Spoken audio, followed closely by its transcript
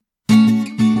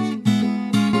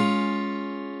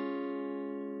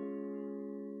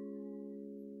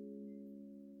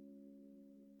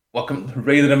welcome to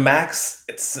Rated the Max.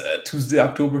 It's Tuesday,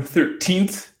 October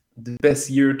 13th, the best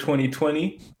year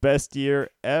 2020, Best year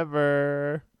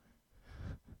ever.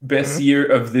 best year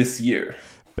of this year.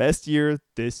 Best year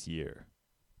this year.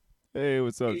 Hey,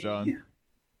 what's up, John? Hey,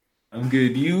 I'm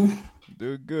good. You?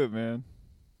 Doing good, man.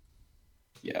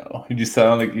 Yo, you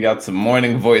sound like you got some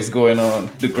morning voice going on.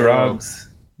 The Bro, grogs.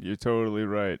 you're totally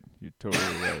right. You're totally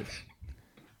right.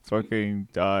 Fucking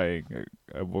dying.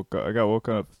 I woke up. I got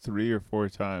woken up 3 or 4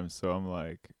 times, so I'm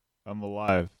like, I'm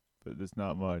alive, but there's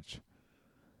not much.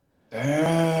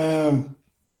 Damn.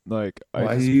 Like, I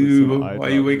Why just put some you eye why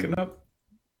you drops waking in. up?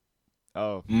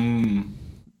 Oh, Mm.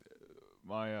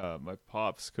 my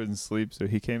pops couldn't sleep, so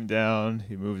he came down.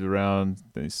 He moved around.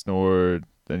 Then he snored.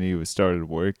 Then he was started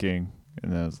working,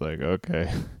 and I was like,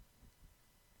 okay,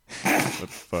 what the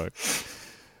fuck?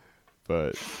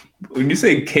 But When you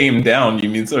say came down, you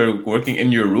mean started working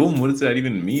in your room? What does that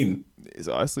even mean?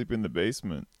 so I sleep in the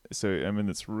basement, so I'm in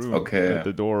this room. I had Okay.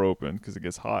 the door open because it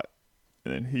gets hot,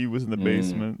 and then he was in the Mm.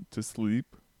 basement to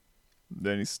sleep.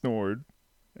 Then he snored,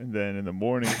 and then in the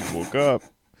morning he woke up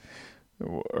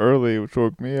early, which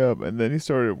woke me up, and then he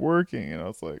started working, and I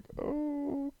was like,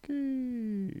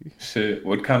 okay. Shit.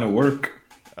 What kind of work?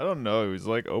 I don't know. He was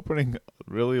like opening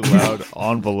really loud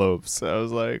envelopes. I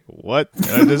was like, "What?" And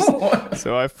I just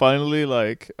so I finally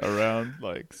like around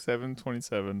like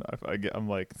 7:27. I'm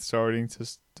like starting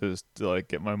to like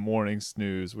get my morning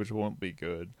snooze, which won't be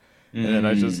good. And then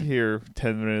I just Mm. hear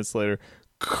 10 minutes later,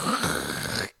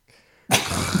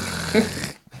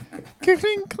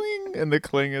 cling cling, and the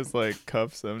cling is like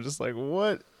cuffs. I'm just like,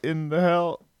 "What in the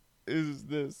hell is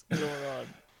this going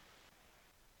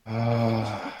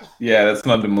on?" Yeah, that's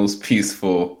not the most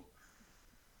peaceful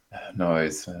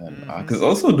noise, man. Mm-hmm. Because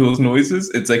also those noises,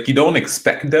 it's like you don't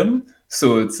expect them,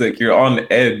 so it's like you're on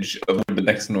edge of where the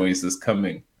next noise is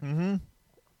coming. Mm-hmm.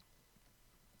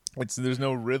 There's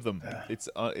no rhythm.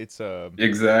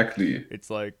 Exactly. It's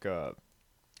like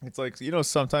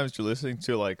sometimes you're listening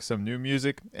to like some new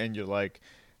music and you're like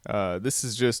this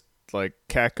is just like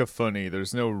cacophony.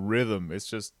 There's no rhythm. It's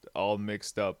just all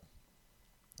mixed up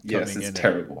Yes, coming it's in at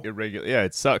terrible. irregular. Yeah,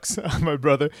 it sucks. My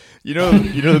brother, you know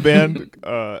the band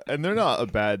and they're not a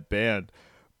bad band,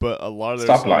 but a lot of their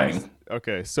Stop songs. lying.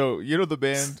 Okay, so you know the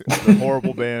band, the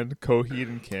horrible band Coheed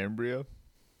and Cambria?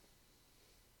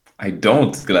 I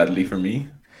don't, gladly for me.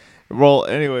 Well,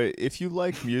 anyway, if you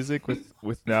like music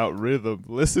without rhythm,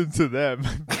 listen to them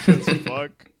because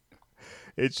fuck,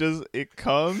 it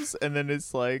comes and then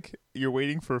it's like you're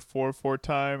waiting for 4/4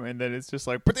 time and then it's just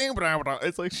like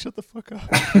it's like shut the fuck up.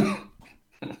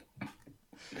 It's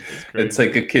It's crazy.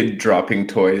 like a kid dropping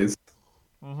toys.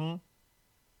 Hmm.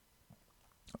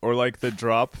 Or like the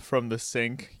drop from the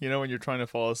sink, when you're trying to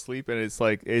fall asleep and it's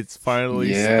like it's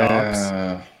finally stops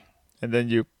Yeah. and then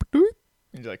and you're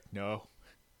like no,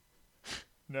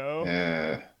 no.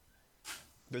 Yeah.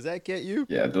 Does that get you?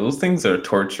 Yeah, those things are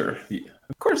torture. Yeah,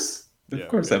 of course. Of Yeah.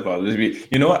 course Okay. that bothers me.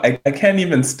 You know what? I can't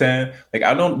even stand like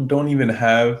I don't even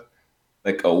have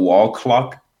like a wall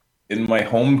clock in my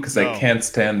home because I No. can't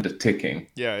stand the ticking.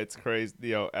 Yeah, it's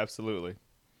crazy. Absolutely.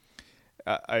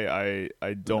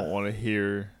 I don't want to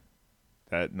hear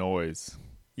that noise.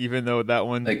 Even though that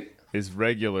one Like, is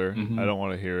regular, I mhm. don't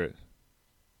want to hear it.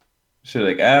 Shit,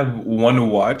 like I have one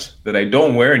watch that I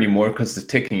don't wear anymore because the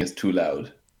ticking is too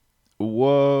loud.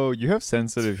 Whoa, you have It's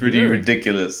sensitive pretty hearing.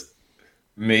 ridiculous,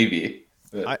 maybe,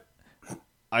 I but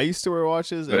I used to wear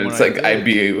watches, and when it's I like I'd did,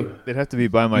 be. they'd have to be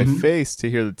by my Mhm. face to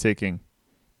hear the ticking.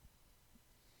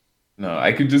 No,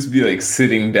 I could just be like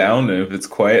sitting down, and if it's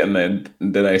quiet, and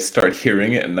then I start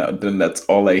hearing it, and then that's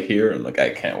all I hear. I'm like,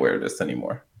 I can't wear this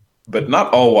anymore. But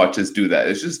not all watches do that.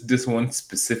 It's just this one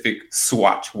specific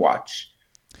Swatch watch,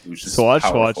 which is Swatch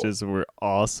powerful. watches were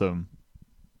awesome,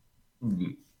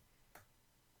 Mhm.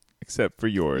 except for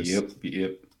yours. Yep,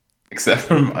 yep. Except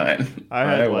for mine, I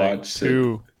had my like watch said,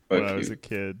 two when "Fuck I was you." a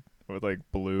kid with like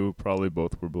blue. Probably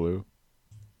both were blue.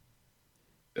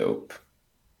 Dope.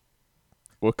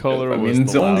 What Dope. color I was mean,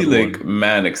 the it's only loud like one?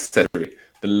 man accessory.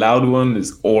 The loud one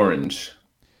is orange,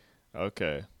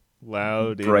 Okay.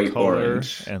 Loud in bright color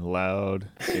orange. and loud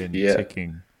in Yeah.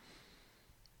 ticking.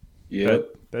 That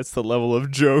Yep. that's the level of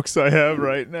jokes I have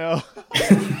right now.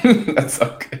 That's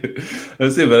okay.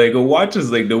 That's it. But like a watch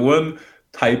is like the one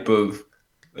type of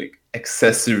like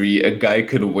accessory a guy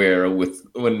could wear with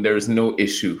when there's no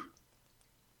issue.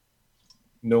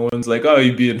 No one's like, oh,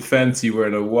 you being fancy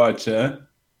wearing a watch, huh?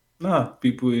 Nah,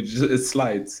 people it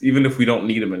slides, even if we don't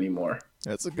need them anymore.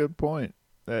 That's a good point.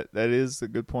 That is a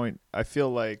good point. I feel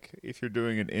like if you're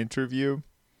doing an interview,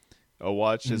 a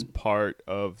watch is Mhm. part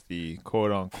of the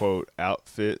quote unquote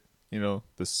outfit,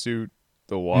 the suit,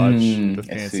 The watch, the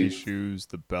I fancy see. shoes,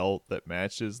 the belt that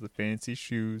matches the fancy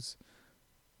shoes.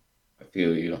 I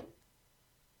feel you.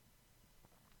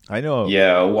 I know.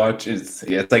 Yeah, a watch is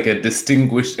yeah, it's like a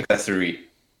distinguished accessory.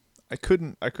 I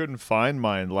couldn't find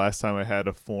mine last time I had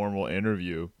a formal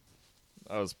interview.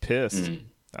 I was pissed Mm.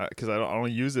 because I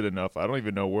don't use it enough. I don't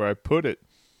even know where I put it.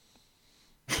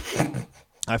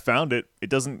 I found it. It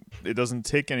doesn't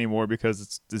tick anymore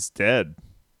because it's dead.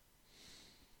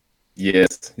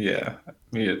 Yes, yeah.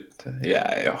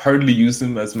 Yeah, I hardly use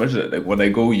them as much. Like when I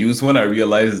go use one, I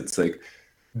realize it's like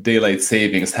daylight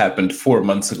savings happened 4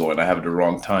 months ago and I have the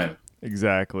wrong time.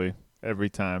 Exactly. Every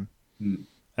time. Mm.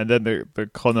 And then the Every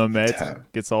chronomètre time.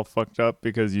 gets all fucked up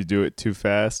because you do it too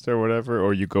fast or whatever,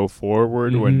 or you go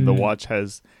forward when the Hmm. watch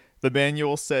has the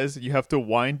manual says you have to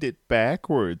wind it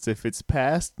backwards if it's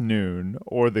past noon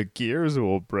or the gears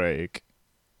will break.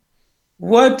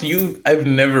 What you? I've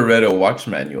never read a watch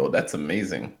manual. That's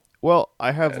amazing. Well,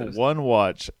 I have Yes. one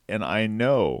watch and I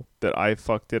know that I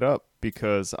fucked it up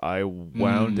because I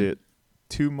wound Mm. it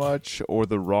too much or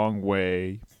the wrong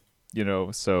way,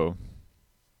 so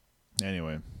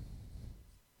anyway.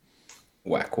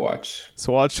 Whack watch.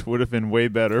 Swatch would have been way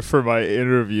better for my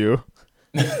interview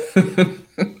For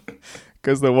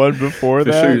because the one before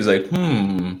sure, that, he's like,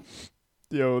 hmm.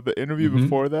 the interview Hmm.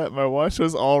 before that, my watch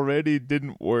was already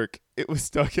didn't work. It was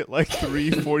stuck at like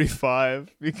 3:45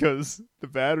 because the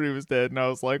battery was dead, and I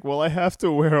was like, "Well, I have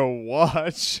to wear a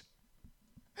watch.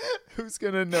 Who's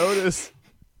gonna notice?"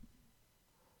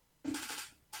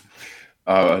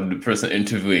 And the person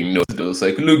interviewing notes those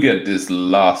like, look at this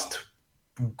last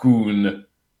goon,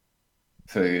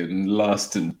 fucking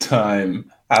lost in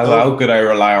time. Oh, How could I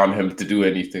rely on him to do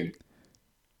anything?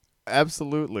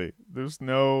 absolutely. There's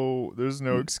no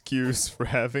excuse for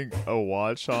having a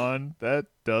watch on. That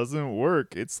doesn't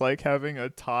work. It's like having a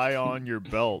tie on your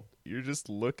belt. You just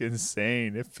look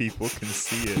insane if people can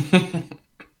see it.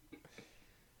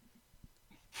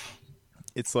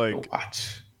 It's A like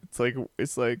watch.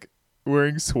 it's like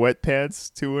wearing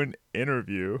sweatpants to an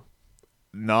interview,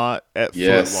 not at Foot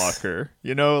Yes. Locker.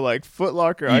 Like Foot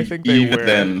Locker, I think they Even wear.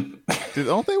 then,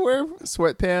 Don't they wear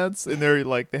sweatpants? And they're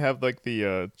like they have like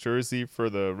the jersey for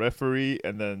the referee,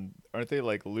 and then aren't they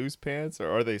like loose pants or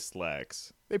are they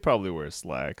slacks? They probably wear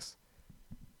slacks.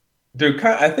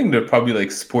 I think they're probably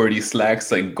like sporty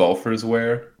slacks like golfers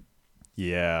wear.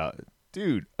 Yeah,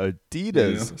 dude. Yeah.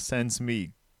 Adidas sends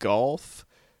me golf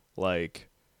like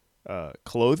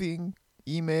clothing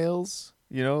emails.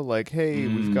 Like hey,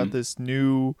 we've got Mm. this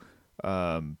new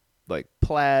like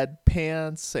plaid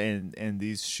pants and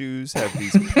these shoes have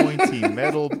these pointy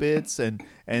metal bits and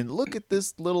look at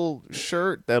this little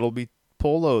shirt that'll be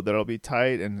polo that'll be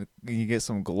tight and you get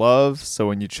some gloves so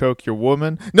when you choke your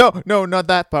woman no not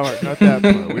that part not that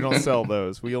part we don't sell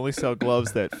those we only sell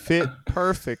gloves that fit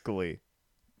perfectly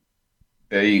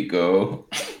There you go.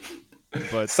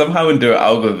 but Somehow in their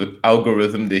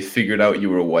algorithm, they figured out you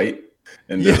were white,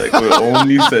 and they're yeah like, we're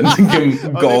only sending him oh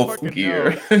they golf fucking know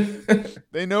gear.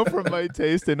 they know from my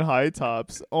taste in high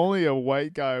tops only a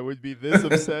white guy would be this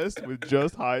obsessed with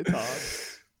just high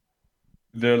tops.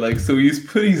 They're like, so he's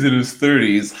in his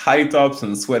 30s, high tops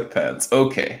and sweatpants.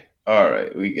 Okay, all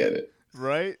right, we get it.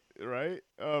 Right.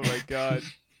 Oh my god.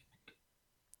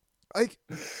 Like,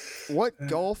 what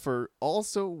golfer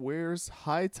also wears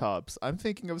high tops? I'm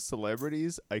thinking of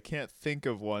celebrities. I can't think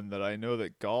of one that I know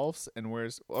that golfs and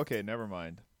wears. Okay, never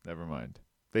mind. Never mind.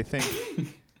 They think,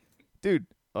 dude,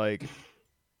 like,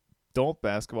 don't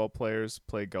basketball players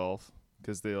play golf?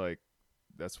 Because they like,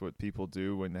 that's what people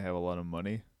do when they have a lot of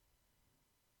money.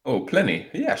 Oh, plenty.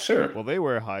 Yeah, sure. Well, they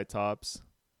wear high tops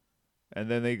and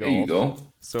then they There you golf. go.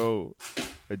 So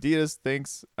Adidas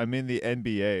thinks I'm in the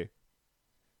NBA.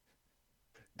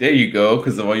 There you go.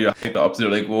 Because of all your high tops, they're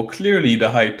like, well, clearly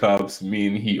the high tops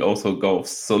mean he also golfs.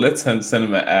 So let's send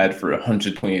him an ad for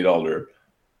 $120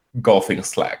 golfing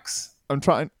slacks. I'm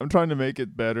trying to make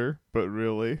it better, but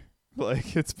really,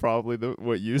 like it's probably the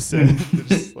what you said. It's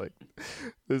just like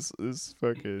this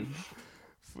fucking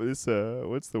this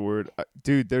what's the word?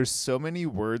 Dude, there's so many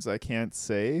words I can't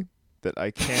say that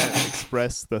I can't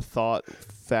express the thought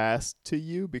fast to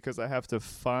you because I have to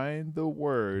find the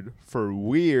word for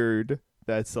weird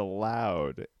that's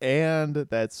allowed and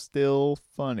that's still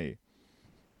funny.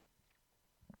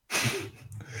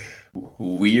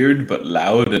 Weird but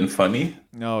loud and funny.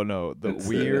 No, the It's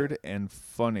weird and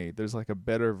funny. There's like a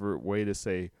better way to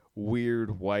say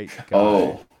weird white guy.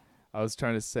 oh, I was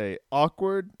trying to say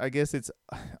awkward. I guess it's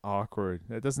awkward.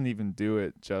 That doesn't even do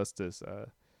it justice. Uh,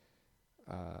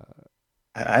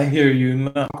 I hear you.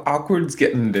 No, awkward's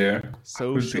getting there. Awkward's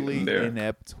getting socially there.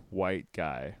 inept white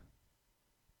guy.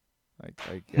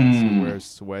 I guess he Hmm. wears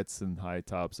sweats and high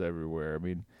tops everywhere. I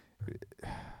mean,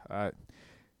 I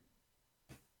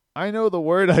I know the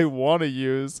word I want to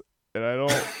use, and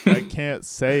I can't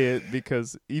say it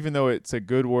because even though it's a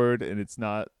good word and it's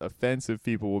not offensive,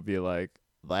 people will be like,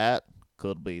 that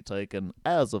could be taken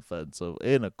as offensive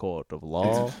in a court of It's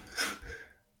law.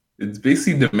 it's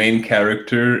basically the main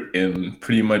character in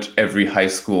pretty much every high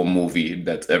school movie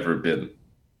that's ever been.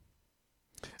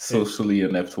 It Socially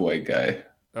inept white guy,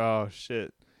 oh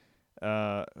shit.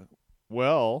 Uh,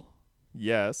 well,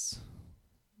 yes.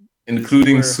 Does he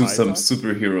including wear high some tops?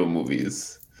 superhero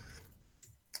movies.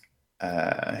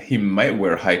 He might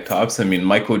wear high tops. I mean,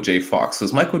 Michael J. Fox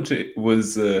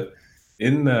was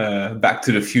in Back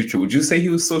to the Future. Would you say he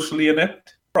was socially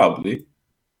inept? Probably.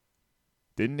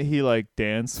 Didn't he like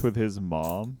dance with his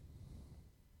mom?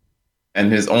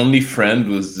 And his only friend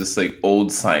was this like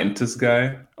old scientist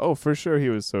guy. Oh, for sure he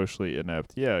was socially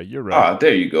inept. Yeah, you're right. Ah,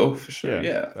 there you go, for sure. Yeah,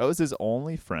 Yeah. that was his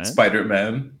only friend.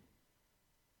 Spider-Man.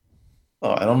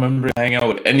 Oh, I don't remember hanging out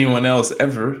with anyone else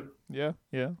ever. Yeah,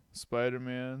 yeah. Spider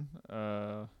Man.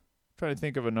 Trying to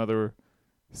think of another.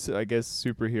 I guess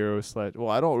superhero slash. Well,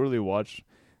 I don't really watch.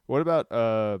 What about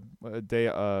day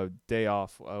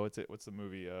off? What's it? What's the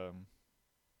movie?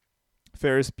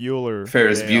 Ferris Bueller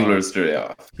Ferris Day Off. Bueller's Day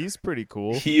Off. He's pretty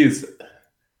cool. He is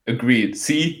agreed.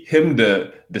 See him,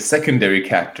 the secondary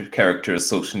character is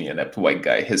socially inept white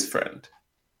guy, his friend.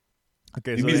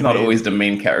 Okay, so Maybe they he's not made. always the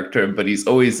main character, but he's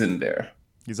always in there.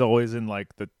 He's always in like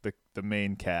the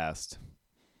main cast.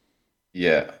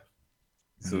 Yeah,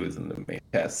 he's always Hmm. in the main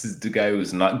cast. He's the guy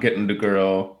who's not getting the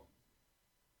girl.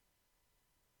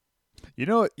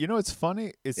 It's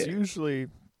funny. It's Yeah. usually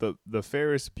the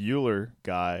Ferris Bueller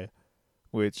guy,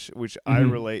 which I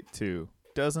Mhm. relate to,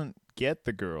 doesn't get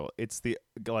the girl. It's the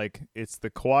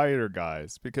quieter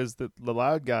guys because the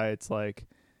loud guy, it's like,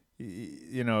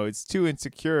 it's too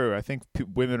insecure. I think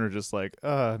women are just like,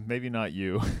 maybe not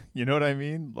you. You know what I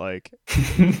mean? Like,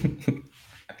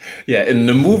 Yeah, in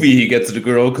the movie he gets the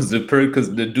girl because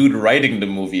the dude writing the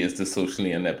movie is the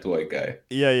socially inept white guy.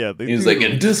 yeah, yeah, the He was like,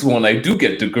 dude. in this one I do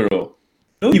get the girl.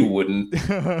 No, you wouldn't.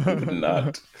 You would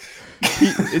not.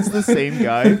 It's the same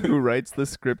guy who writes the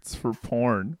scripts for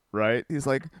porn, right? He's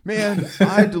like, man,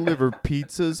 I deliver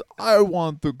pizzas. I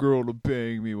want the girl to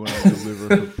bang me when I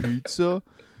deliver her pizza.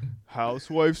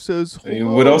 Housewife says I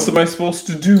mean, what else am hello. I supposed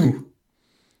to do?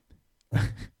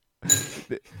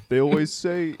 They always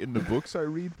say in the books I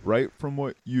read, write from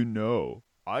what you know.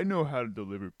 I know how to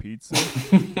deliver pizza,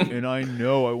 and I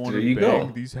know I want There to you bang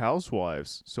go. these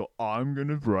housewives. So I'm going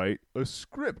to write a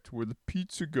script where the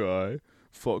pizza guy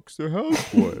fucks the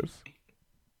housewife.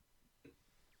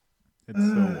 It's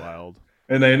so wild.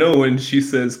 And I know when she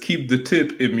says keep the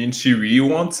tip, it means she really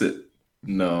wants it.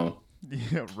 No, Yeah,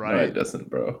 no, it right. doesn't,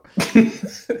 bro.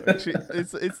 Actually,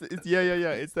 it's yeah, yeah,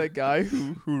 yeah. It's that guy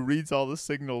who reads all the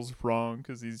signals wrong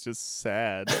because he's just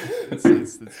sad. It's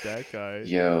that guy.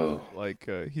 Yo. Like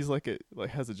he's like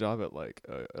has a job at like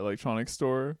a electronics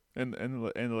store, and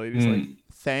the lady's like, Hmm.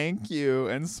 thank you,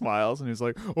 and smiles, and he's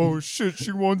like, oh shit,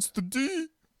 she wants the D.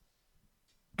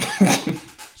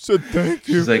 Said thank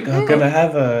She's you. like, oh, can I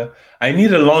have a? I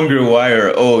need a longer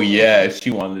wire. Oh yeah, she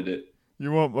wanted it.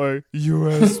 You want my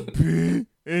USB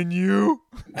and you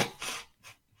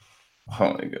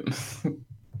Oh my goodness.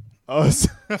 us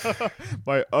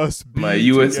my us My be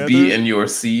USB together. and your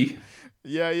C.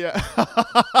 Yeah,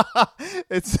 yeah.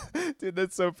 It's dude,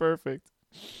 that's so perfect.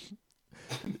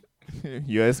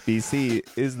 USB C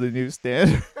is the new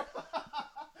standard.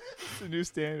 It's the new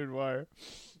standard wire.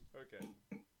 Okay.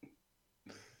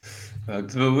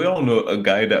 So we all know a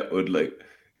guy that would like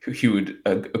he would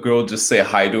a girl just say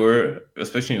hi to her,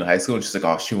 especially in high school, and she's like,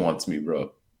 "Oh, she wants me,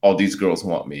 bro. All these girls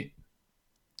want me."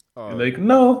 You're Oh, like,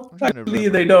 no, I'm trying to actually,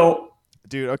 remember. they don't.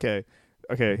 Dude, okay.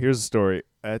 Okay, here's a story.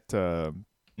 At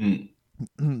Mm.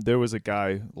 there was a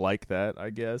guy like that, I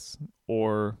guess,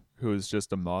 or who was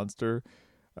just a monster.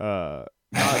 Not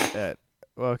at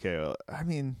okay, well, I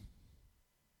mean,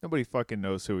 nobody fucking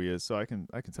knows who he is, so I can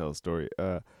tell a story.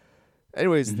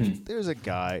 Anyways, Mhm. there's a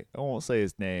guy, I won't say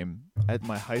his name, at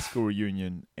my high school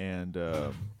reunion, and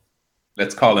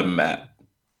Let's call him Matt.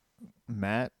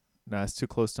 Matt. Nah, it's too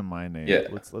close to my name. Yeah.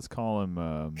 Let's call him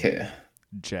Okay.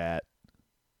 Jat.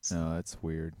 No, that's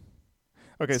weird.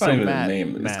 Okay, It's not so even a Matt,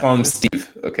 name. Let's Matt, call him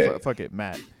Steve. Okay. fuck it,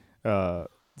 Matt. So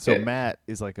Okay. Matt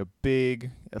is like a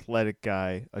big athletic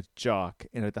guy, a jock,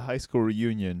 and at the high school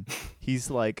reunion, he's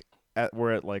like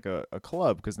we're at like a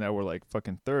club because now we're like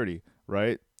fucking 30,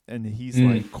 right? And he's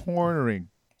Mm. like cornering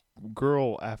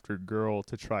girl after girl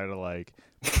to try to like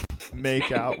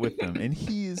make out with them, and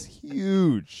he is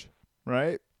huge,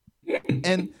 right?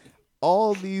 And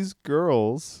all these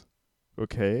girls,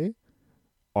 okay,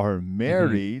 are Mhm.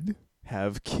 married,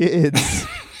 have kids,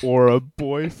 or a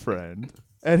boyfriend.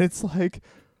 And it's like,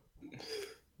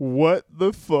 what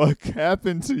the fuck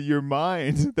happened to your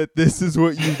mind that this is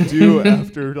what you do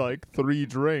after like 3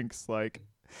 drinks? Like,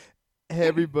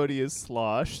 everybody is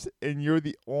sloshed, and you're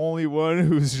the only one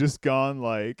who's just gone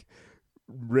like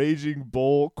raging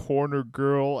bull corner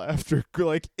girl after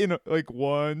like in a, like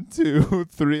 1, 2,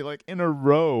 3, like in a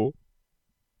row.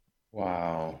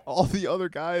 Wow. All the other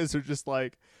guys are just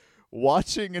like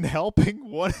watching and helping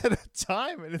one at a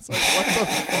time, and it's like, what the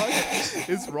fuck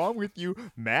is wrong with you,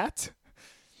 Matt?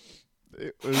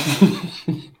 It was,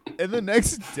 and the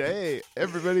next day,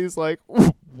 everybody's like,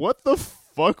 what the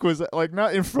fuck was that? Like,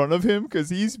 not in front of him because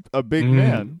he's a big Mm.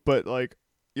 man, but like,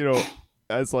 you know,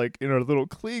 as like in our little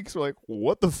cliques, we're like,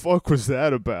 what the fuck was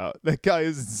that about? That guy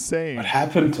is What insane.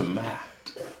 happened to Matt?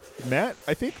 Matt,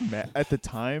 I think Matt at the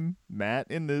time, Matt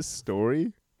in this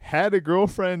story had a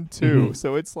girlfriend too. Mhm.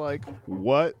 So it's like,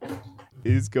 what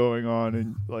is going on?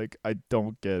 And like, I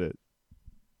don't get it.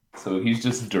 So he's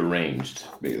just deranged,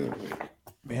 basically.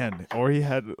 Man, or he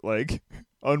had like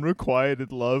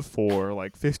unrequited love for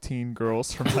like 15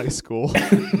 girls from high school.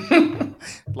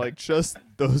 Like just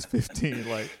those 15.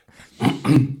 Like,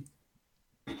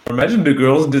 Imagine the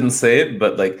girls didn't say it,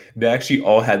 but like they actually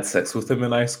all had sex with him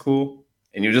in high school,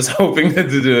 and you're just hoping to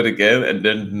do it again, and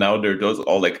then now they're just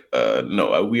all like,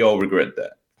 no, we all regret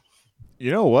that.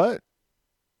 you know what?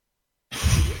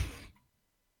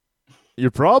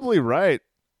 You're probably right.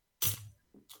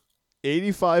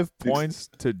 85 points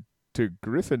to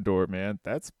Gryffindor, man.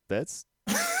 That's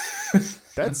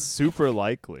super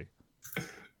likely.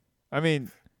 I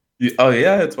mean, Oh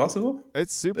yeah, it's possible.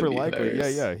 it's That'd super be likely. Yeah,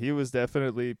 hilarious. yeah. He was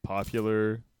definitely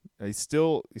popular. He's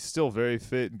still very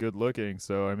fit and good looking.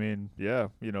 So I mean, yeah,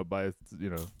 by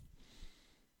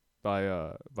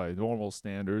normal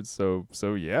standards. So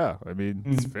yeah, I mean,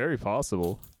 it's Mhm. very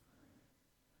possible.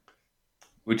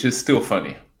 Which is still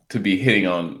funny to be hitting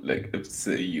on, like, if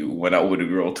say you went out with a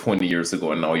girl 20 years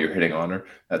ago and now you're hitting on her.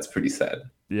 That's pretty sad.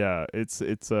 Yeah, it's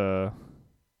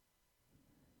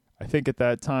I think at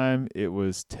that time it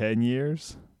was 10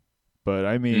 years, but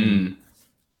I mean,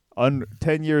 Mm.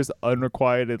 10 years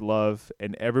unrequited love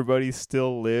and everybody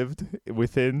still lived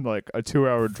within like a 2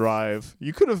 hour drive.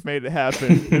 You could have made it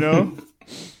happen, you know?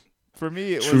 For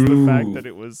me, it was the fact True. that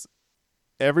it was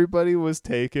everybody was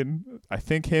taken, I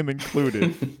think him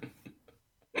included,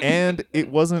 and it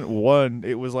wasn't one,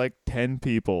 it was like 10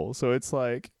 people. So it's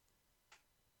like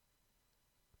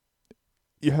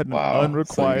you had an Wow. So you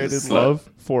unrequited just slept. love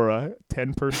for a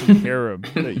 10-person harem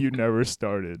that you never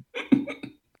started.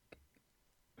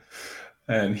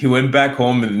 And he went back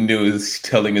home and he was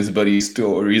telling his buddy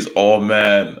stories. Oh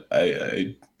man,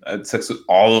 I had sex with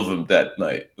all of them that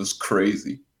night. It was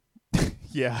crazy.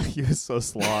 Yeah, he was so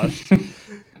sloshed.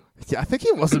 Yeah, I think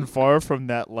he wasn't far from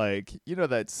that, like,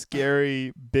 that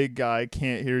scary big guy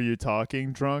can't hear you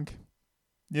talking drunk.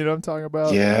 You know what I'm talking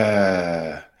about?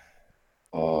 Yeah.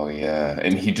 Oh yeah.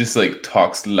 And he just like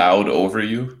talks loud over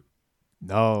you.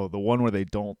 No, the one where they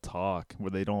don't talk,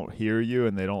 where they don't hear you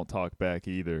and they don't talk back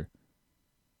either.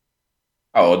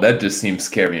 Oh, that just seems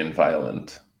scary and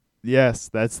violent. Yes,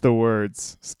 that's the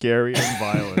words. Scary and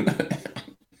violent.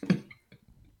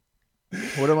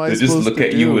 What am I They just supposed look to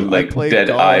at you with do? I like played dead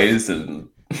golf. eyes, and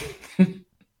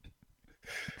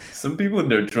some people when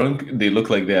they're drunk, they look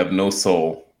like they have no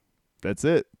soul. That's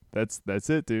it. That's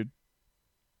it, dude.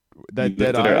 You That look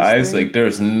dead at their eyes eyes thing. like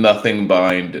there's nothing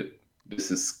behind it.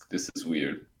 This is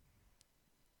weird.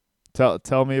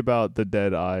 Tell me about the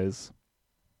dead eyes.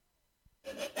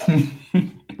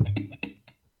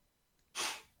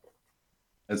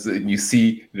 As in, you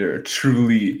see, they're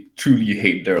truly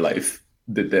hate their life.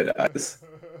 The dead eyes.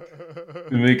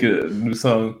 We make a new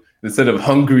song instead of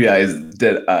hungry eyes,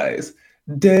 dead eyes.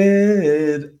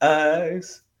 Dead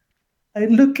eyes. I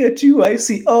look at you, I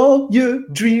see all your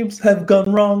dreams have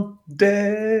gone wrong.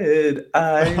 Dead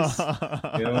eyes.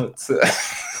 You know, it's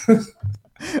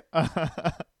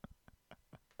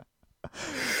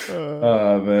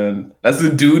oh man, that's the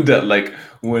dude that like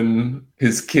when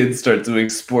his kids start doing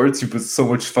sports, he puts so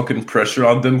much fucking pressure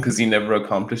on them because he never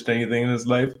accomplished anything in his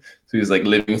life. So he's like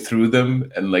living through them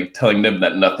and like telling them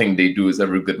that nothing they do is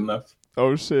ever good enough.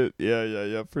 Oh shit. Yeah, yeah,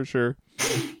 yeah, for sure.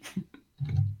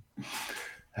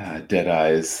 Dead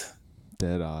eyes.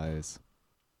 Dead eyes.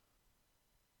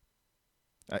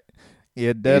 He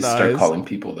had They dead start eyes, calling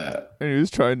people that. and he was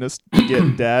trying to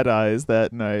get dad eyes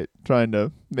that night, trying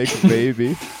to make a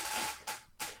baby.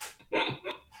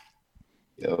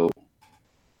 Yo,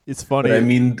 It's but I funny.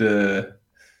 mean the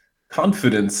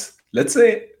confidence. Let's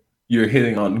say you're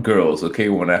hitting on girls, okay,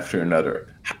 one after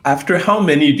another. After how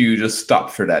many do you just stop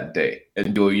for that day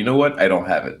and go, you know what? I don't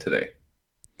have it today.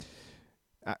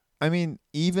 I mean,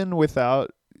 even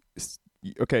without.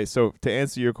 Okay, so to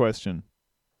answer your question,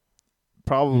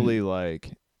 probably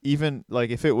like even like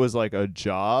if it was like a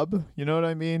job, you know what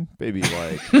I mean? Maybe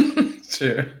like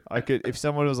Sure. I could if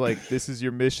someone was like, "This is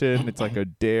your mission," it's like a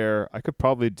dare. I could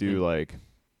probably do like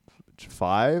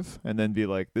 5, and then be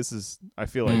like, "This is I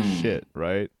feel like shit,"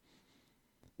 right?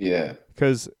 Yeah.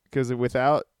 Because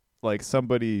without like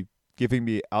somebody giving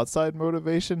me outside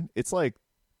motivation, it's like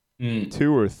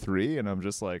 2 or 3, and I'm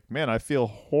just like, man, I feel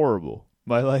horrible.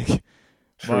 My like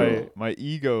my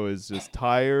ego is just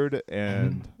tired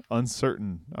and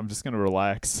uncertain. I'm just gonna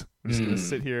relax. I'm just gonna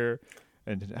sit here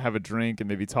and have a drink and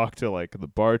maybe talk to like the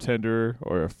bartender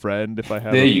or a friend if I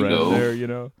have There a you friend go. there, you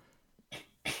know.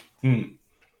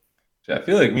 I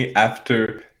feel like me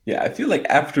after, yeah, I feel like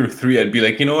after 3, I'd be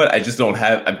like, you know what? I just don't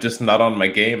have, I'm just not on my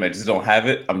game. I just don't have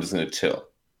it. I'm just gonna chill.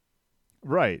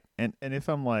 Right. And if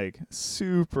I'm like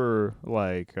super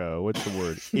like what's the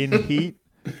word? In heat,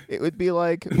 it would be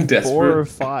like 4 or Desperate.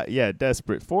 5. Yeah,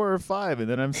 desperate. 4 or 5, and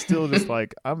then I'm still just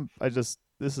like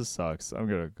this is sucks. I'm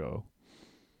going to go.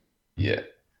 Yeah.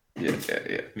 Yeah.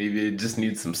 Maybe I just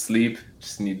need some sleep.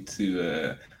 Just need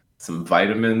to, some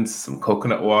vitamins, some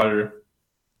coconut water.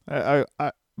 I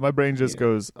my brain just Yeah.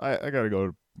 goes, I got to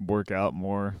go work out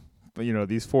more. But you know,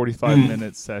 these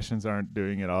 45-minute sessions aren't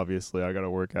doing it obviously. I got to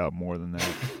work out more than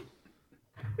that.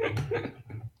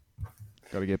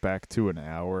 Got to get back to an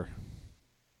hour.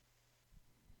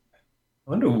 I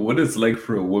wonder what it's like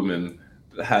for a woman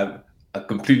to have a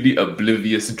completely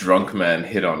oblivious drunk man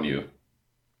hit on you.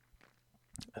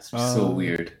 That's just so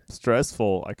weird.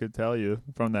 Stressful, I could tell you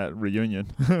from that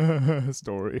reunion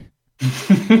story.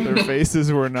 Their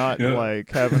faces were not Yeah. like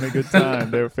having a good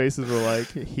time. Their faces were like,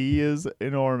 he is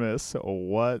enormous.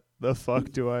 What the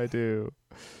fuck do I do?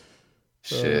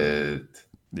 Shit.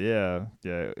 Yeah.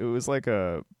 It was like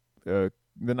the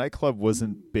nightclub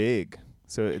wasn't big,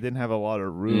 so it didn't have a lot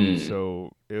of room.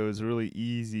 So it was really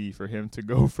easy for him to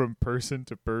go from person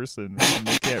to person, and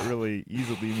they can't really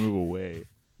easily move away.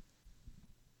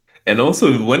 And also,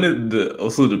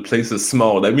 the place is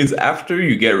small, that means after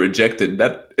you get rejected,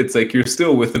 that it's like you're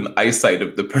still within eyesight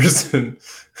of the person.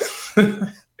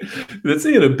 Let's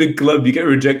say in a big club, you get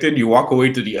rejected, you walk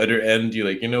away to the other end. You're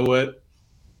like, you know what?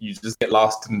 You just get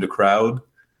lost in the crowd.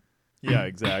 Yeah,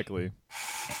 exactly.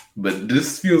 But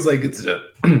this feels like it's a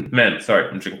man. Sorry,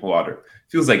 I'm drinking water.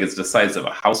 Feels like it's the size of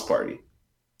a house party.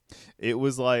 It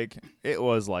was like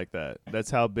that. That's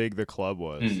how big the club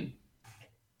was.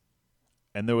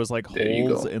 And there was like There you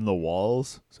holes go. in the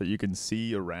walls so you can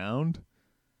see around.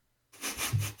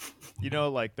 You know,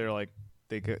 like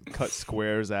they cut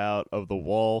squares out of the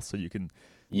wall so you can.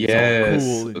 It's all Yes.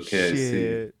 cool and Okay, I see.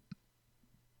 shit.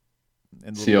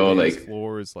 And See the all, dance like-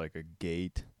 floor is like a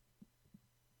gate.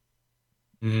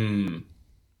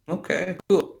 Okay,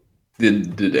 cool.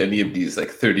 Did any of these like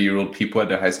 30-year-old people at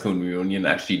their high school reunion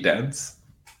actually dance?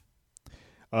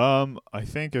 I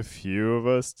think a few of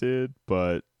us did,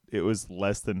 but it was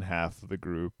less than half of the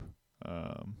group.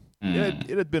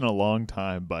 It had been a long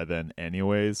time by then,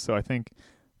 anyways. So I think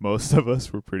most of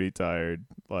us were pretty tired.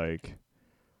 Like,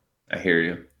 I hear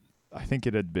you. I think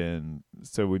it had been.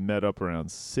 So we met up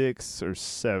around 6 or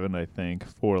 7, I think,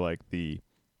 for like the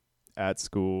at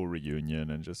school reunion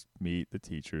and just meet the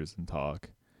teachers and talk.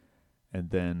 And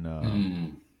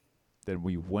then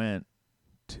we went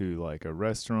to like a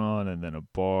restaurant and then a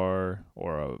bar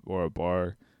or a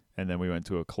bar, and then we went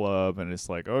to a club, and it's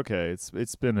like, okay,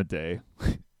 it's been a day.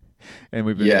 And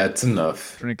we've been It's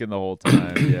enough. drinking the whole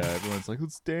time. Yeah, everyone's like,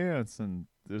 let's dance, and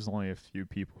there's only a few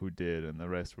people who did, and the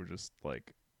rest were just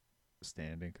like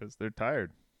standing because they're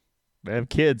tired. They have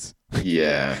kids.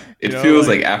 Yeah, it You know, feels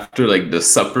like- like after like the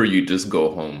supper, you just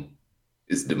go home.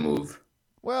 Is the move?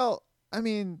 Well, I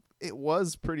mean, it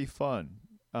was pretty fun.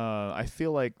 I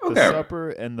feel like the Okay. supper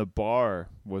and the bar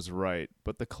was right,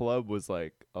 but the club was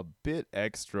like a bit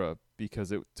extra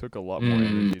because it took a lot more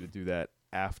energy to do that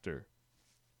after.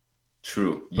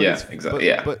 True. But Yeah, it's- exactly.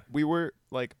 Yeah. But we were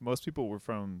like, most people were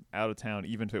from out of town,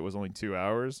 even if it was only 2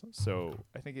 hours. So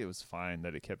I think it was fine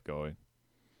that it kept going.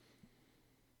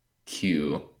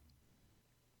 Q.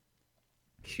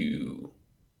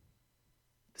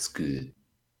 It's good.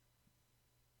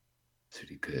 It's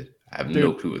pretty good. I have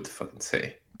no Dude. clue what to fucking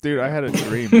say. Dude, I had a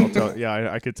dream. I'll tell.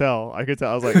 Yeah, I could tell. I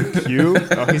was like, Q?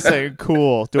 Oh, he's saying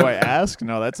cool. Do I ask?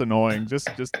 No, that's annoying. Just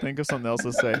think of something else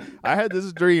to say. I had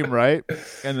this dream, right?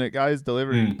 And the guy's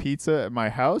delivering pizza at my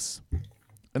house.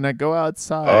 And I go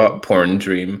outside. Porn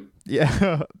dream.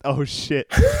 Yeah. Oh, shit.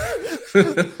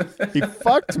 He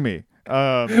fucked me.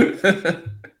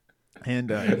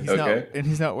 Okay. And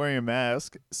he's not wearing a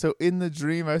mask. So in the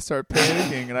dream, I start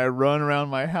panicking and I run around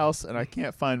my house and I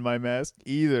can't find my mask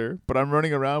either. But I'm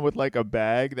running around with like a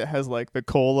bag that has like the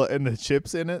cola and the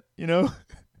chips in it, you know.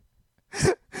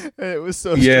 And it was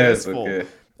so Yes. stressful. Okay.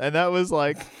 And that was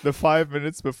like the 5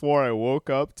 minutes before I woke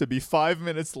up to be 5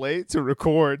 minutes late to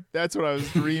record. That's what I was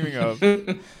dreaming of.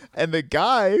 And the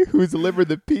guy who delivered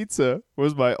the pizza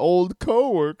was my old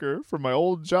coworker from my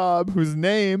old job, whose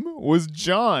name was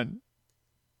John.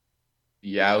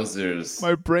 Yowzers.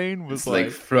 My brain was It's like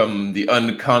like, from the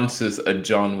unconscious, a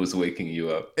John was waking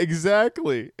you up.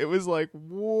 exactly. It was like,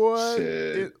 what?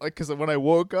 Shit. Like, because when I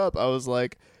woke up, I was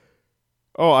like,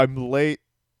 oh, I'm late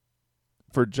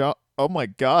for John. Oh my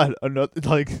god! Another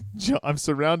like, I'm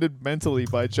surrounded mentally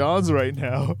by Johns right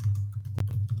now.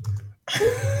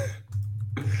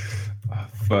 Ah,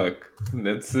 fuck.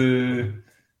 That's a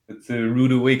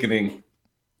rude awakening.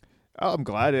 Oh, I'm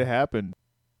glad it happened.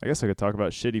 I guess I could talk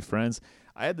about shitty friends.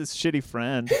 I had this shitty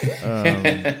friend,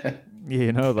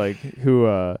 you know, like who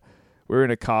we're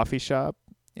in a coffee shop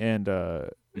and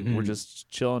we're just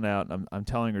chilling out. And I'm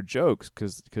telling her jokes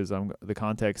because I'm the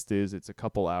context is it's a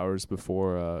couple hours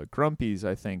before Grumpy's,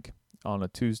 I think, on a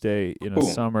Tuesday in a Cool.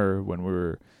 summer when we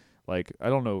were like, I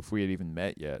don't know if we had even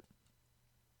met yet,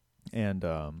 and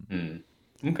Mm.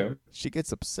 Okay. she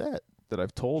gets upset that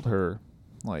I've told her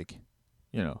like,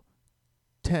 you know,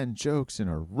 10 jokes in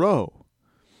a row.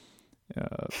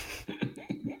 Uh,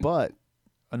 but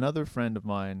another friend of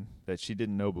mine that she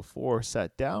didn't know before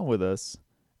sat down with us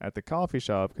at the coffee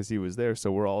shop because he was there.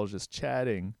 So we're all just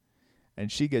chatting.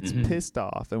 And she gets pissed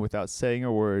off and without saying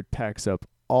a word, packs up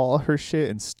all her shit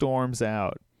and storms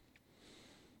out.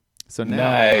 So now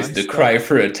Nice. I'm The stuck. cry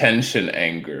for attention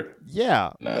anger.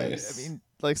 Yeah. Nice. I mean,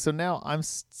 like, so now I'm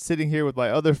sitting here with my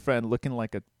other friend looking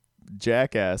like a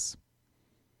jackass.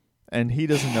 And he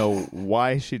doesn't know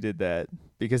why she did that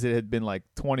because it had been like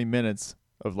 20 minutes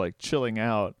of like chilling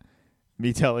out,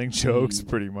 me telling jokes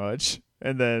pretty much.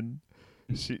 And then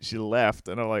she left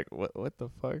and I'm like, what the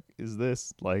fuck is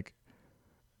this? Like,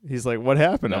 he's like, what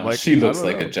happened? I'm No, like, she I looks don't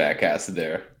like know. a jackass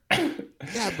there.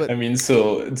 Yeah, but I mean,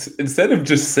 so instead of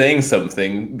just saying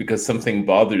something because something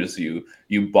bothers you,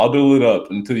 you bottle it up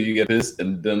until you get pissed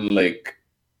and then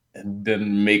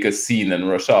make a scene and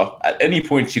rush off. At any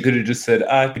point, she could have just said,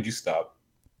 could you stop?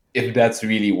 If that's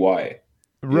really why,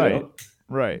 you right, know?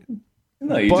 right.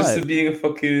 No, you're But just being a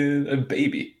fucking a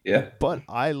baby. Yeah. but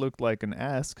I looked like an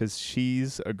ass because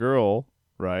she's a girl,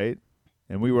 right?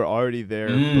 And we were already there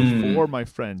before Mm, my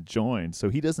friend joined, so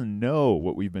he doesn't know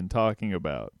what we've been talking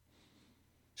about.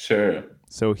 sure.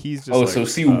 So he's just Oh, like, so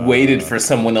she waited for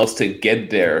someone else to get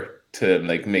there to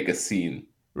like make a scene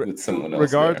with someone else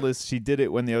there. regardless, she did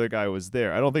it when the other guy was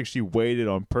there. I don't think she waited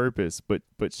on purpose, but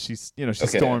she's she Okay.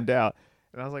 stormed out,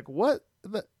 and I was like, what?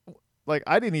 Like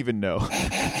I didn't even know.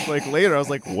 Like later, I was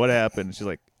like, what happened? She's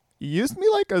like, you used me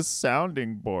like a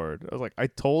sounding board. I was like, I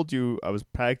told you I was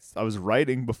packed. I was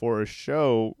writing before a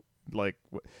show. Like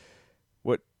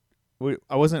what?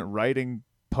 I wasn't writing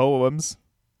poems.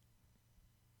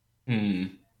 Hmm.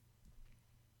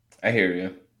 I hear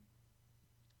you.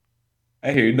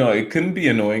 I hear you. No, it couldn't be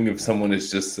annoying if someone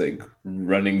is just like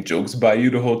running jokes by you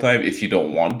the whole time if you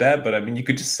don't want that. But I mean, you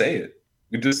could just say it.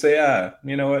 You could just say,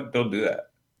 you know what? Don't do that.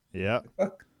 Yeah,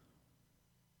 Fuck.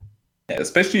 Yeah,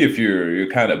 especially if you're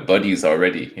kind of buddies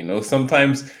already.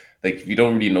 Sometimes like if you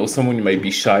don't really know someone, you might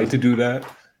be shy to do that.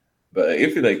 But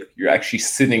if you're actually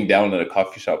sitting down at a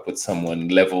coffee shop with someone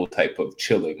level type of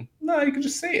chilling, no, you can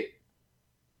just say it.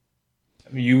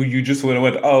 I mean, you just would have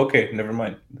went, oh, okay, never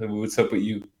mind. What's up with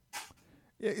you?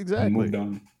 yeah, And exactly. moved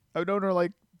on. I've known her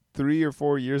like 3 or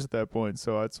 4 years at that point,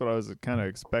 so that's what I was kind of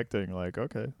expecting. Like,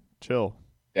 okay, chill.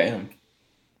 Damn.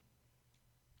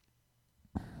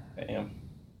 Damn.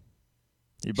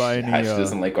 You buy any? Hatch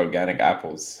doesn't like organic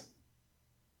apples.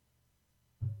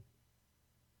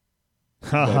 She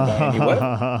Do I buy any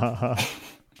what?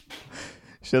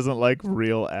 doesn't like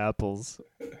real apples,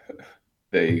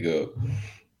 There you go.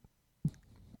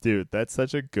 dude. That's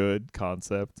such a good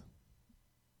concept.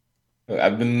 I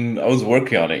was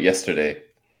working on it yesterday.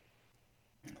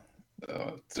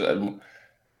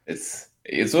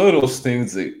 It's one of those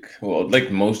things like, well,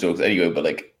 like most jokes anyway, but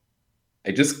like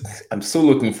I'm so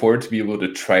looking forward to be able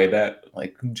to try that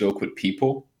like joke with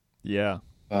people. Yeah,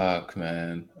 Fuck,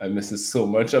 man, I miss it so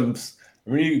much. I'm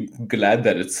really glad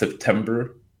that it's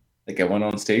September. Like I went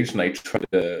on stage and I tried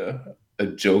a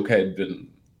joke I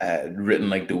had written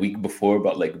like the week before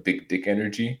about like big dick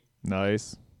energy.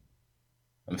 nice.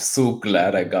 I'm so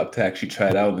glad I got to actually try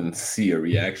it out and see a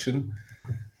reaction.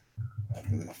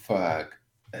 Fuck.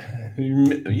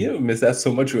 You miss that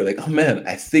so much. We're like, oh man,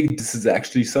 I think this is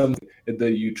actually something. And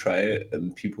then you try it,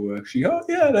 and people are actually, oh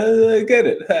yeah, I get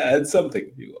it. It's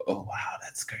something. You go, oh wow,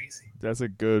 that's crazy. That's a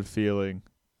good feeling.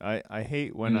 I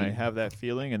hate when I Mm. have that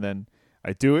feeling and then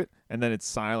I do it and then it's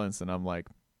silence and I'm like,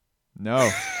 no,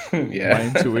 my Yeah, that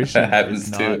intuition is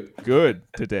happens not too. good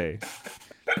today.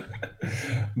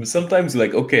 But sometimes,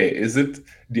 like, okay, is it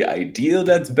the idea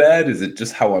that's bad? Is it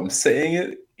just how I'm saying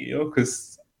it?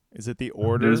 Because Is it the there's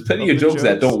order plenty of of the jokes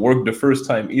that jokes? don't work the first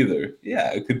time either.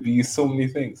 Yeah, it could be so many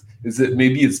things. Is it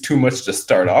maybe it's too much to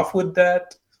start off with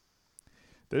that?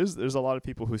 There's a lot of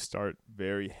people who start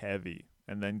very heavy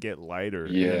and then get lighter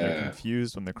and then they're Yeah.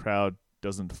 confused when the crowd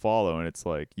doesn't follow and it's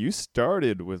like you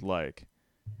started with like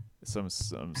some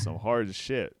hard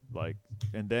shit like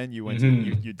and then you went to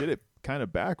Hmm. you did it kind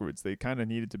of backwards. They kind of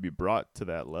needed to be brought to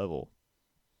that level.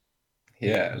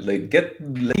 Yeah, like let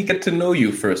me get to know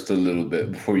you first a little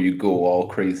bit before you go all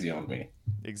crazy on me.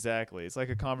 Exactly. It's like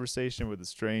a conversation with a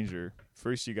stranger.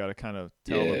 First, you got to kind of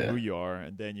tell them who Yeah. you are,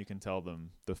 and then you can tell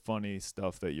them the funny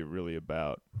stuff that you're really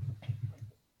about.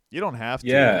 You don't have to.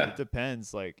 It Yeah.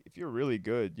 depends. Like, if you're really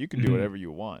good, you can do Hmm. whatever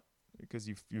you want because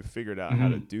you've figured out how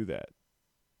to Hmm. do that.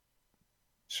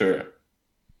 Sure.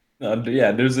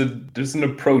 Yeah, there's an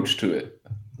approach to it.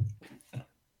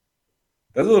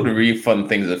 That's one of the really fun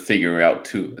things of figuring out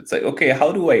too. It's like, okay,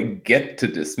 how do I get to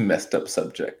this messed up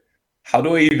subject? How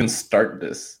do I even start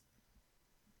this?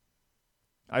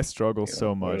 I struggle You know,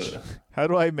 so much. or, How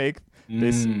do I make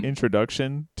this mm,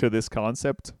 introduction to this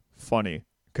concept funny?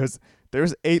 Because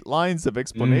there's 8 lines of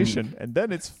explanation, mm. and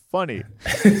then it's funny.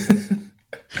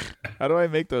 How do I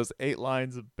make those 8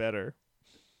 lines better?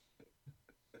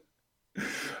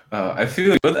 I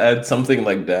feel like I would add something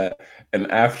like that, and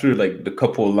after like the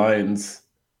couple lines,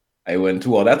 I went,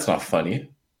 "Well, that's not funny."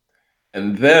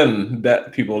 And then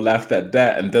that people laughed at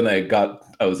that, and then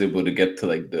I was able to get to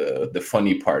like the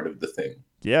funny part of the thing.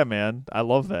 Yeah, man, I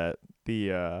love that.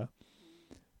 The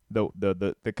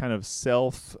the kind of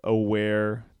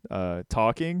self-aware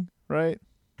talking, right?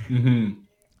 Hmm.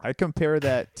 I compare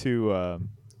that to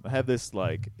I have this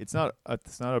like it's not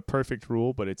a perfect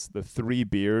rule, but it's the 3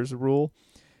 beers rule.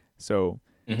 So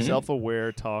Hmm.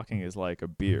 self-aware talking is like a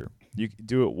beer. You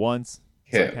do it once,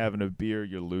 it's like Yeah. having a beer,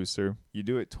 you're looser. You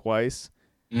do it twice,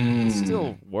 it Mm.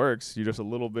 still works. You're just a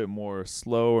little bit more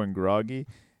slow and groggy.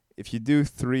 If you do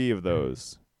 3 of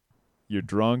those, you're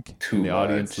drunk and Too the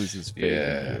audience much. loses faith in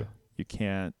Yeah. you. You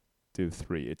can't do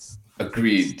 3. It's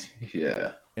Agreed.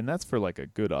 Yeah. and that's for like a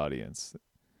good audience.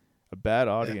 A bad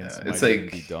audience Yeah. It's might even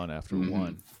be like, done after mhm.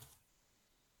 one.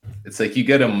 It's like you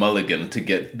get a mulligan to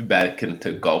get back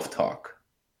into golf talk.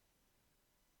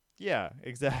 Yeah,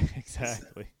 exactly,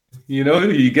 exactly.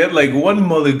 You get like one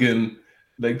mulligan.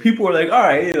 Like people are like, all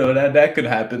right, that could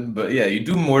happen, but yeah, you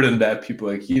do more than that. People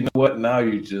are like, you know what? Now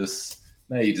you're just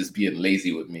being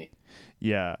lazy with me.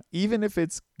 Yeah, even if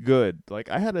it's good. Like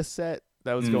I had a set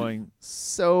that was Mm. going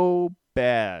so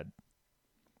bad.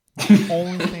 The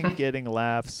only thing getting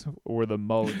laughs were the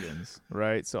mulligans,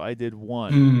 right? So I did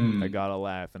one. I Hmm. got a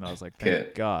laugh and I was like, thank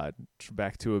Okay. God.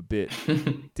 Back to a bit.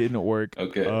 Didn't work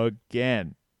Okay.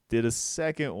 again. Did a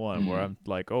second one where Mm. I'm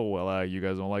like, oh, well, you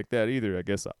guys don't like that either. I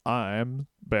guess I'm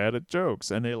bad at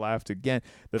jokes. And they laughed again.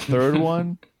 The third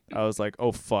one, I was like,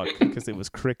 oh, fuck, because it was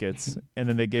crickets. And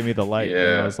then they gave me the light. And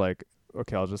I Yeah. was like,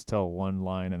 okay, I'll just tell one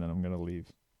line and then I'm going to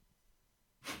leave.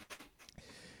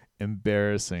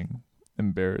 Embarrassing.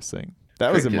 Embarrassing.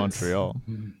 That was in Crickets. Montreal.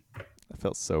 Mhm. I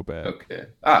felt so bad. Okay.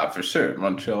 For sure.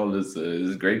 Montreal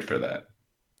is great for that.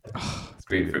 Oh, It's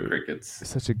great for dude, crickets. it's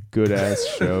such a good ass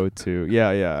show too.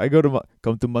 Yeah, yeah. I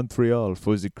come to Montreal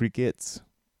for the crickets.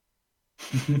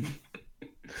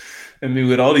 I mean,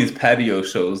 with all these patio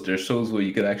shows, there's shows where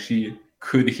you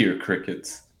could hear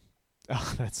crickets.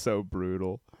 Oh, that's so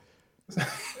brutal.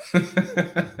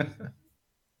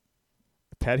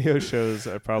 Patio shows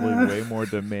are probably way more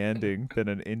demanding than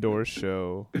an indoor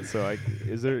show. So,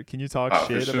 can you talk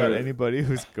For shit about sure. anybody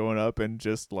who's going up and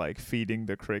just like feeding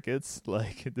the crickets?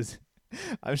 Like,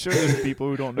 I'm sure there's people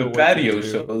who don't know With what to patio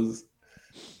do. shows,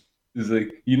 it's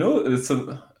like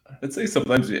let's say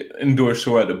sometimes you indoor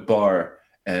show at a bar,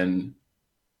 and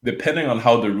depending on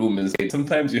how the room is made,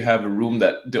 sometimes you have a room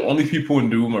that the only people in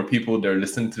the room are people that are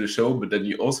listening to the show, but then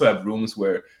you also have rooms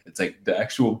where it's like the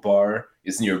actual bar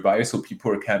is nearby, so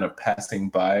people are kind of passing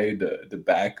by the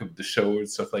back of the show and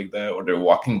stuff like that, or they're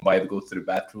walking by to go to the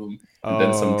bathroom, and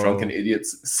then some drunken Oh,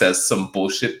 idiots says some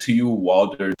bullshit to you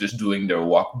while they're just doing their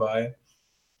walk by.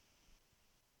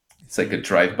 It's so like a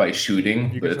drive-by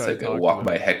shooting, you but can it's try to like a talk to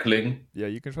walk-by them. heckling. Yeah,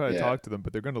 you can try to Yeah. talk to them,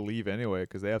 but they're gonna leave anyway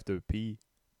because they have to pee.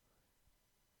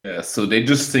 Yeah, so they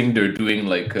just think they're doing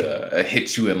like a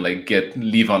hit you and like get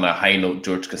leave on a high note,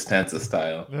 George Costanza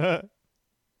style.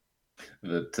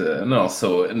 But no,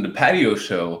 so in the patio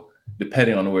show,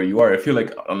 depending on where you are, if you're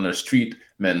like on the street,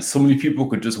 man, so many people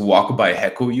could just walk by,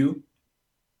 heckle you.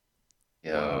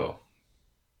 Wow. Yo,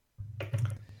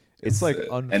 It's it's like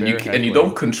and you unfair and you don't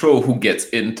heckling. control who gets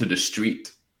into the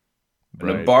street. In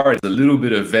a Right. bar, it's a little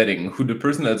bit of vetting. Who the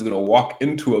person that's gonna walk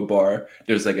into a bar,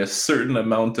 there's like a certain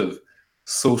amount of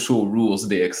social rules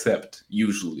they accept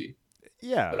usually.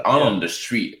 Yeah, But out yeah. on the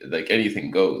street, like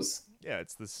anything goes. Yeah,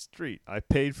 it's the street. I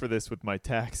paid for this with my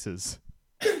taxes.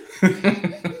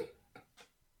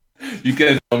 You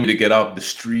can't tell me to get off the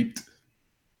street.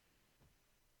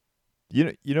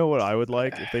 You know what I would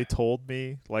like if they told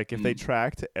me, like if they Mm.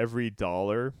 tracked every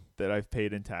dollar that I've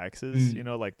paid in taxes,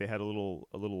 Mm. like they had a little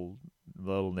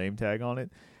name tag on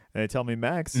it, and they tell me,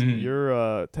 Max, Mm.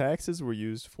 your taxes were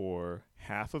used for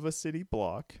half of a city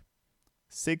block,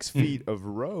 6 feet Mm. of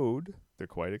road.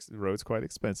 Road's quite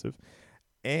expensive,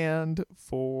 and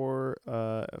for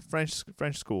French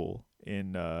school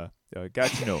in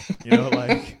Gatineau.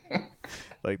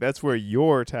 Like that's where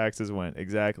your taxes went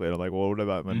exactly. And I'm like, well, what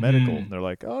about my medical? And Mhm. they're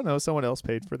like, oh no, someone else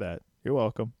paid for that. You're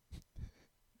welcome.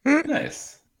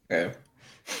 Nice. Okay.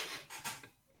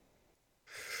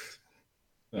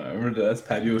 I remember the last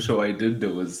patio show I did. There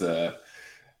was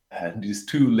and these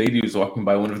two ladies walking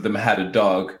by. One of them had a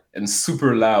dog, and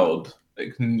super loud,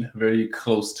 like very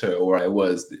close to where I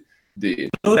was. You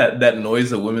know that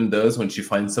noise a woman does when she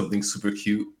finds something super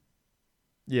cute.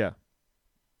 Yeah.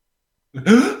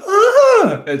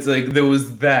 It's like there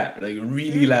was that, like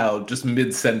really loud, just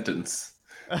mid sentence.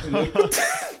 Like,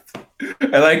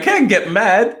 and I can't get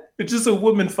mad. It's just a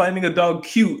woman finding a dog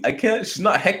cute. I can't. She's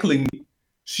not heckling me.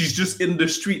 She's just in the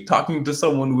street talking to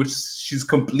someone, which she's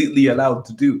completely allowed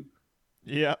to do.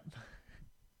 Yeah.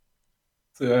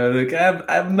 So like,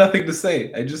 I have nothing to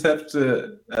say. I just have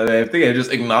to. I think I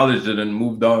just acknowledged it and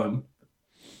moved on.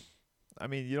 I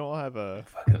mean,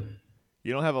 Fucking.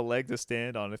 you don't have a leg to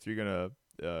stand on if you're gonna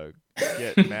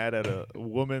get mad at a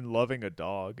woman loving a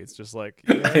dog. It's just like,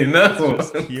 I yeah, it's know.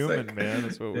 just It's human, like, man.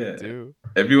 That's what we yeah, do.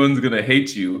 everyone's gonna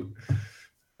hate you.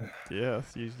 Yeah,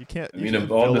 you can't I you mean, of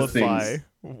can't all the vilify things,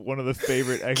 one of the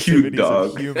favorite cute activities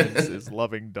of dog. humans is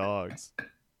loving dogs.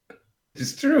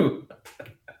 It's true.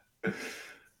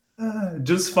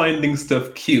 Just finding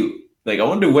stuff cute. Like, I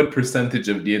wonder what percentage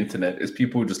of the internet is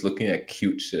people just looking at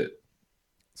cute shit.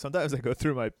 Sometimes I go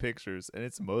through my pictures and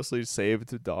it's mostly saved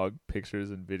to dog pictures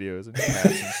and videos and cats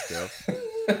and stuff.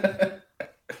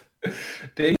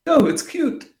 There you go. It's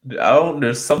cute. I don't.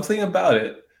 There's something about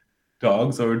it.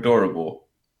 Dogs are adorable.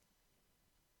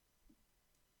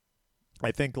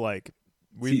 I think like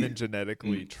we've been See.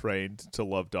 genetically Mm, trained to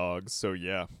love dogs, so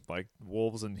yeah, like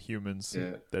wolves and humans,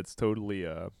 yeah. that's totally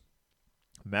a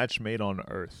match made on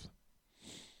Earth.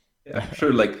 Yeah.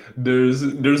 Sure. Like, there's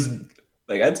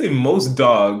like I'd say most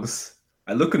dogs.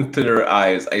 I look into their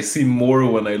eyes. I see more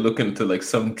when I look into like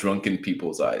some drunken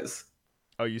people's eyes.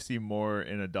 Oh, you see more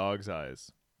in a dog's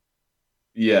eyes.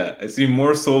 Yeah, I see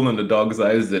more soul in the dog's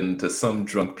eyes than to some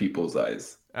drunk people's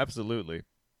eyes. Absolutely.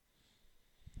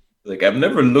 Like I've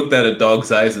never looked at a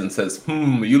dog's eyes and says,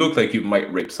 "Hmm, you look like you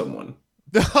might rape someone."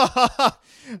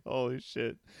 Holy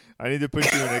shit. I need to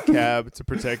put you in a cab to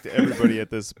protect everybody at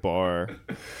this bar.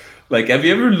 Like, have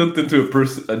you ever looked into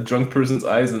a drunk person's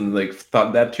eyes and like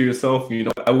thought that to yourself? You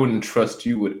know, I wouldn't trust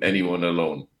you with anyone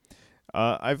alone.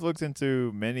 I've looked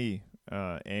into many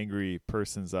angry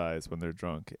person's eyes when they're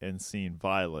drunk and seen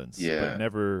violence, but Yeah,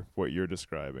 never what you're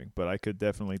describing. But I could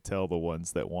definitely tell the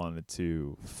ones that wanted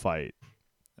to fight.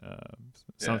 yeah.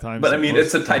 Sometimes But I mean,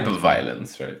 it's most a type of most violent.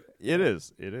 violence, right? It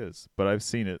is. But I've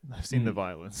seen it. I've seen the Mm,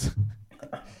 violence.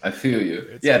 I feel you.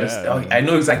 It's Yeah, bad, I man.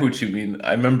 know exactly what you mean.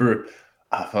 I remember.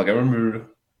 Ah, fuck, I remember.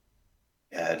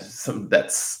 Yeah, some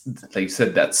that's like you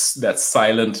said. That's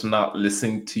silent, not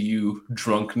listening to you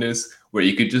drunkenness, where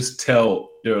you could just tell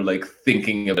they're like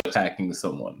thinking of attacking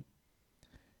someone.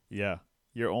 Yeah.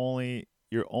 Your only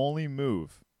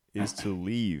move is to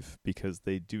leave because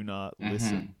they do not Hmm.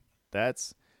 listen.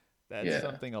 That's Yeah.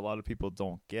 something a lot of people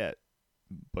don't get.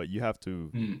 But you have to,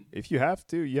 Mm. if you have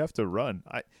to run.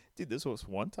 Dude, this was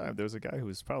one time there was a guy who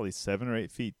was probably 7 or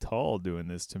 8 feet tall doing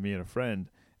this to me and a friend.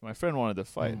 My friend wanted to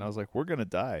fight, and I Mm. was like, "We're gonna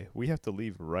die. We have to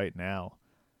leave right now."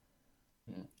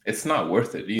 It's not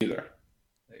worth it either.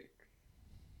 Like,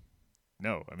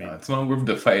 No, I no, mean, it's not worth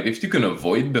the fight. If you can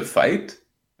avoid the fight,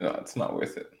 no, it's not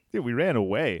worth it. dude, we ran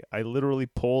away. I literally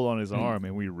pulled on his Mm. arm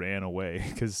and we ran away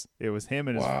because it was him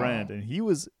and his friend, Wow. and he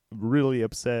was really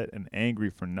upset and angry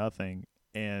for nothing,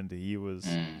 and he was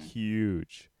Mm.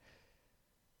 huge.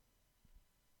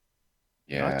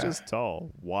 Not Yeah. just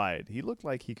tall, wide. He looked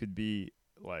like he could be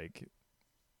like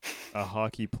a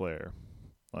hockey player,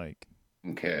 like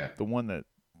Okay. the one that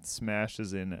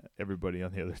smashes in everybody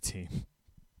on the other team.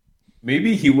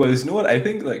 Maybe he was. You know what? I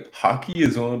think like hockey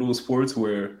is one of those sports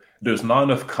where there's not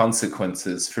enough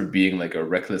consequences for being like a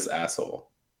reckless asshole.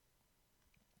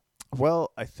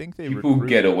 Well, I think they People recruit,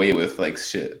 get away with like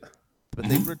shit. but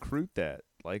they recruit that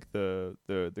like the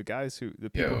guys who the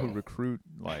people who Yo. recruit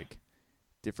like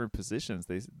different positions.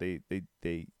 They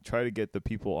try to get the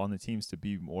people on the teams to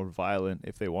be more violent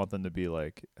if they want them to be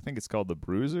like I think it's called the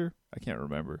bruiser. I can't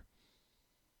remember.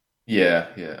 Yeah,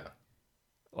 yeah.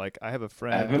 Like I have a I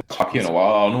friend. haven't talked in He's a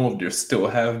while. I don't know if they still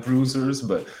have bruisers,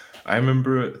 but I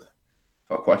remember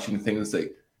watching things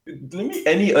like let me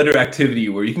any other activity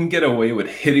where you can get away with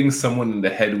hitting someone in the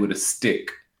head with a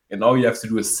stick, and all you have to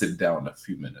do is sit down a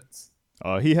few minutes.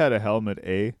 he had a helmet.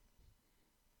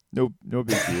 No big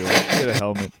deal. He had a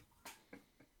helmet.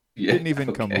 Yeah, Didn't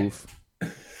even come okay. move.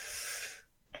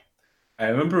 I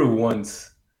remember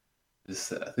once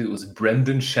this. I think it was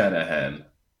Brendan Shanahan.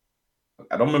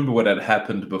 I don't remember what had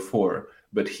happened before,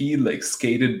 but he like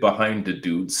skated behind the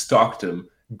dude, stalked him,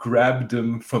 grabbed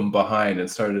him from behind, and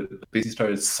started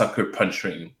sucker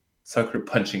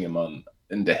punching him on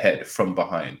in the head from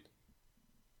behind.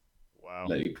 Wow.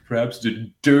 Like perhaps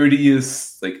the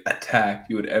dirtiest like attack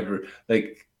you would ever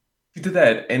like. If you did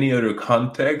that at any other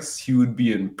context, he would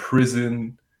be in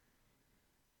prison.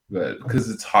 But because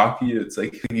it's hockey, it's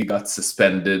like I think he got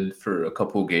suspended for a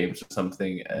couple games or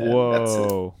something, and that's it.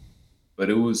 Whoa. But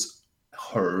it was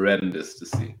horrendous to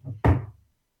see.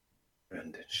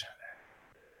 Brendan Shannon.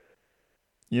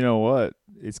 You know what?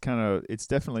 It's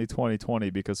definitely 2020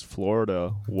 because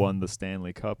Florida won the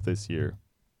Stanley Cup this year.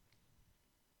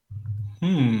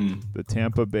 Hmm. The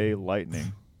Tampa Bay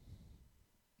Lightning,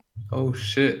 Oh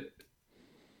shit.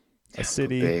 a Tampa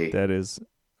city Bay. that is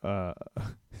uh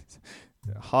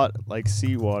hot like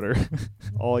seawater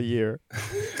all year,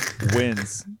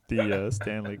 wins the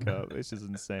Stanley Cup. It's just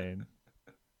insane.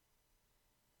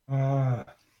 Ah,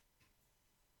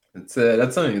 it's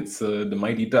that's something. It's the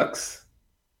Mighty Ducks.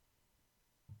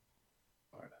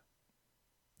 I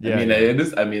Yeah, mean, yeah. it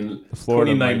is. I mean, The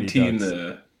Florida Mighty 2019.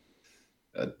 Ducks.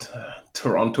 T-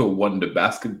 Toronto won the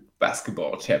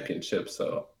basketball championship,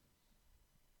 so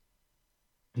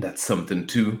that's something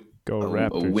too. Go A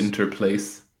Raptors. winter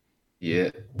place. Yeah,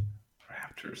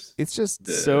 Raptors. It's just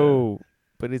The so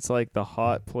but it's like the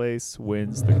hot place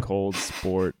wins the cold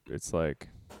sport. It's like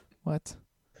what?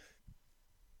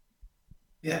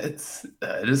 Yeah, it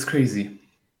is crazy.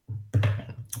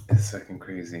 It's fucking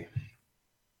crazy.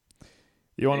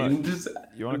 You wanna And just,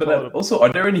 you wanna but call it also, are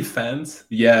there any fans?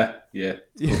 Yeah, yeah.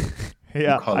 a We'll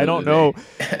yeah, call I it don't a know.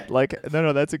 day. Like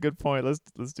no, that's a good point.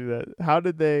 Let's do that.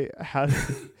 How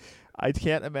I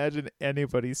can't imagine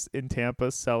anybody in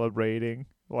Tampa celebrating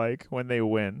like when they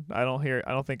win. I don't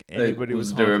think Like, anybody was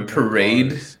was there a honking their parade?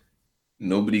 cars.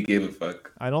 Nobody gave a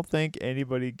fuck. I don't think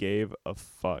anybody gave a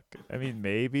fuck. I mean,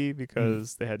 maybe Hmm.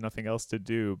 because they had nothing else to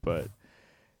do, but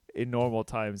in normal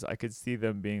times, I could see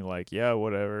them being like, yeah,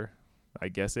 whatever. I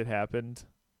guess it happened.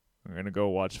 I'm going to go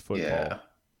watch football. Yeah.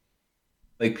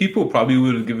 Like people probably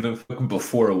would have given a fuck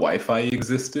before Wi-Fi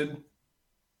existed.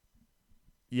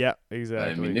 Yeah, I mean,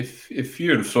 exactly. if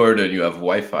you're in Florida and you have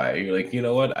Wi-Fi, you're like, you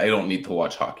know what? I don't need to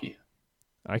watch hockey.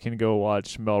 I can go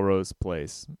watch Melrose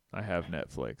Place. I have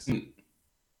Netflix. Hmm.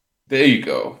 There you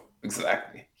go.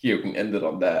 Exactly. Here we can end it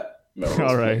on that. Melrose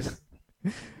All right.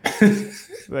 Place.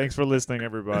 Thanks for listening,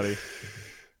 everybody.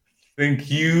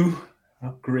 Thank you.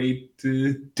 Have a great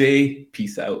day.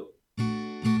 Peace out.